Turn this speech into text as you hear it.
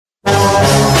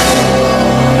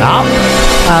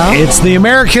It's the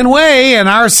American way in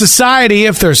our society.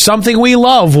 If there's something we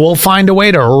love, we'll find a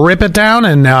way to rip it down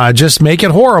and just make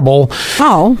it horrible.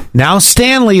 Oh. Now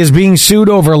Stanley is being sued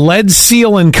over lead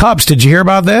seal in cups. Did you hear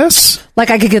about this? Like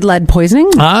I could get lead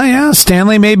poisoning? Yeah.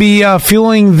 Stanley may be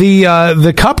fueling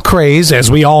the cup craze,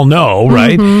 as we all know,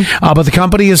 right? But the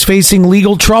company is facing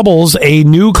legal troubles. A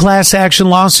new class action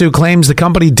lawsuit claims the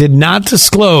company did not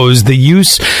disclose the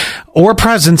use or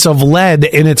presence of lead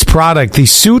in its product. The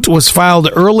suit was filed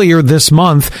earlier this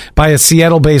month by a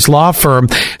Seattle-based law firm.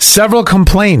 Several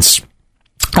complaints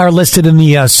are listed in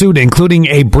the suit, including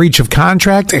a breach of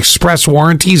contract, express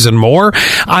warranties, and more.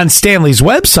 On Stanley's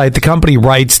website, the company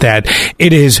writes that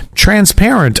it is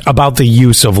transparent about the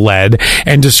use of lead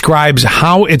and describes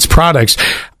how its products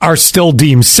are still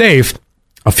deemed safe.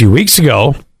 A few weeks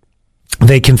ago,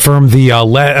 they confirmed the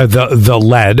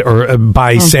lead, or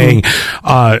by saying,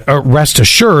 rest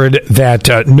assured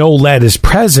that no lead is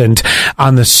present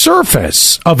on the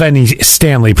surface of any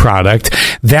Stanley product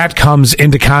that comes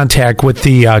into contact with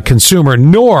the consumer,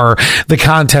 nor the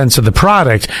contents of the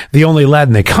product. The only lead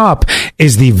in the cup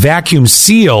is the vacuum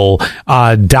seal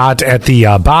dot at the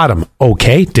bottom.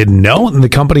 Okay, didn't know. And the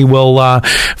company will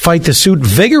fight the suit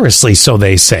vigorously, so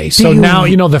they say. So now,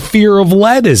 the fear of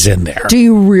lead is in there. Do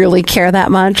you really care that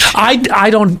much? I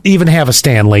don't even have a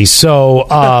Stanley, so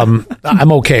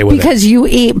I'm okay with it. Because you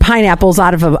eat pineapples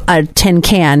out of a tin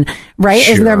can, right?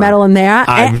 Sure. Isn't there metal in there?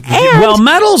 Well,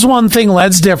 metal's one thing,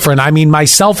 lead's different. I mean,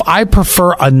 myself, I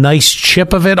prefer a nice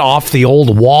chip of it off the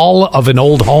old wall of an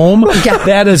old home. Yeah.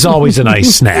 That is always a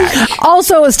nice snack.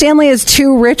 Also, Stanley is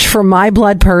too rich for my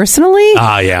blood personally.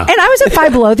 Yeah. And I was at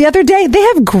Five Below the other day. They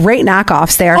have great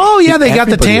knockoffs there. Oh, yeah, they got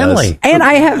the Stanley. And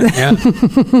I have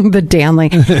the Stanley.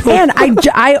 And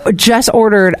I just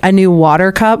ordered a new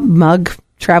water cup mug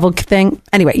travel thing.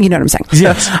 Anyway, you know what I'm saying.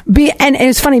 Yes. And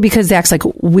it's funny because Zach's like,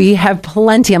 we have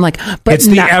plenty. I'm like, but it's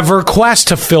the ever quest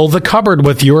to fill the cupboard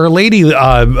with your lady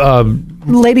cups.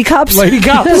 Lady cups.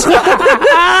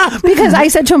 Because I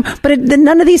said to him, but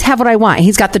none of these have what I want.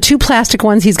 He's got the two plastic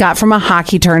ones he's got from a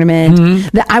hockey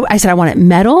tournament. I said, I want it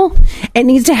metal. It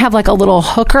needs to have like a little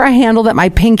hook or a handle that my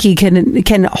pinky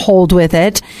can hold with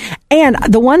it. And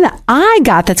the one that I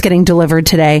got that's getting delivered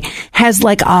today has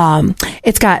like,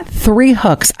 it's got 3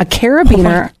 hooks, a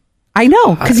carabiner. I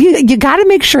know, because you got to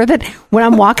make sure that when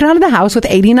I'm walking out of the house with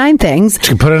 89 things, you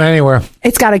can put it anywhere.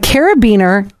 It's got a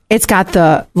carabiner. It's got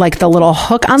the little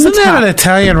hook on the top. Isn't that an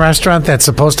Italian restaurant that's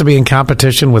supposed to be in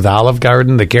competition with Olive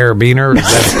Garden, the Carabiner?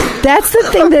 That's the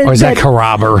thing that... Or is that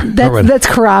Carrabber? That's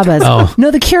Carrabba's. Oh. No,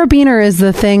 the Carabiner is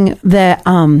the thing that... it's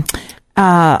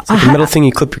like the middle thing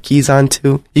you clip your keys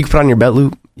onto. You can put on your belt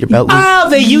loop. Oh,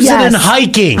 they use it in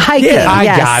hiking. Yeah, I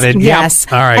got it. Yes.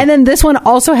 Yep. All right. And then this one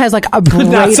also has like a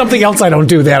braided... Not something else I don't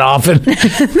do that often.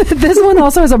 This one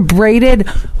also has a braided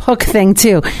hook thing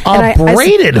too.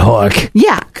 Braided hook?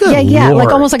 Yeah. Good yeah. Lord.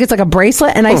 Like almost like it's like a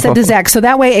bracelet. And I said to Zach, so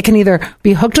that way it can either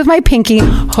be hooked with my pinky,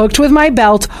 hooked with my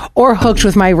belt, or hooked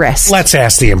with my wrist. Let's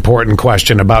ask the important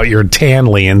question about your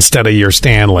Stanley instead of your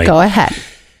Stanley. Go ahead.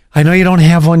 I know you don't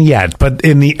have one yet, but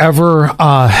in the ever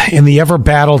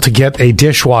battle to get a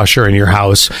dishwasher in your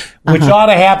house, which ought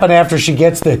to happen after she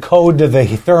gets the code to the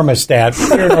thermostat,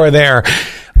 here or there,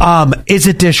 is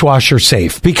it dishwasher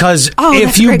safe? Because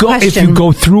if you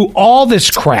go through all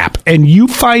this crap and you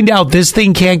find out this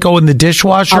thing can't go in the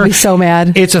dishwasher, I'll be so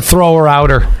mad. It's a thrower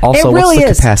outer. Also, it really what's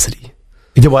the is. capacity?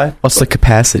 You do what? What's the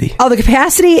capacity? Oh, the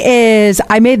capacity is,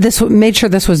 I made sure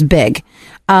this was big.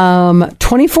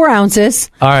 24 ounces.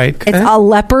 All right. It's a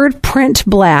leopard print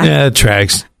black. Yeah, it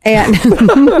tracks. And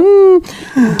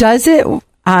does it?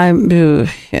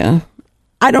 Yeah.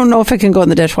 I don't know if it can go in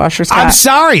the dishwasher, Scott. I'm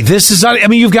sorry.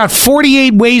 You've got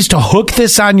 48 ways to hook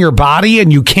this on your body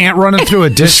and you can't run it through a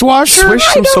dishwasher? Swish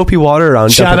some soapy water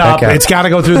around. Shut up. It's got to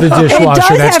go through the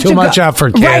dishwasher. That's too much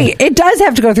effort, Ken. Right. It does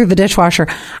have to go through the dishwasher.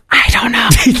 I don't know.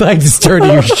 He'd like to turn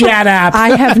to you. Shut up.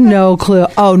 I have no clue.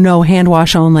 Oh, no. Hand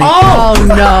wash only. Oh,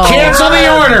 no. Cancel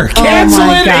the order. Cancel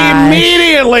it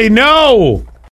immediately. No.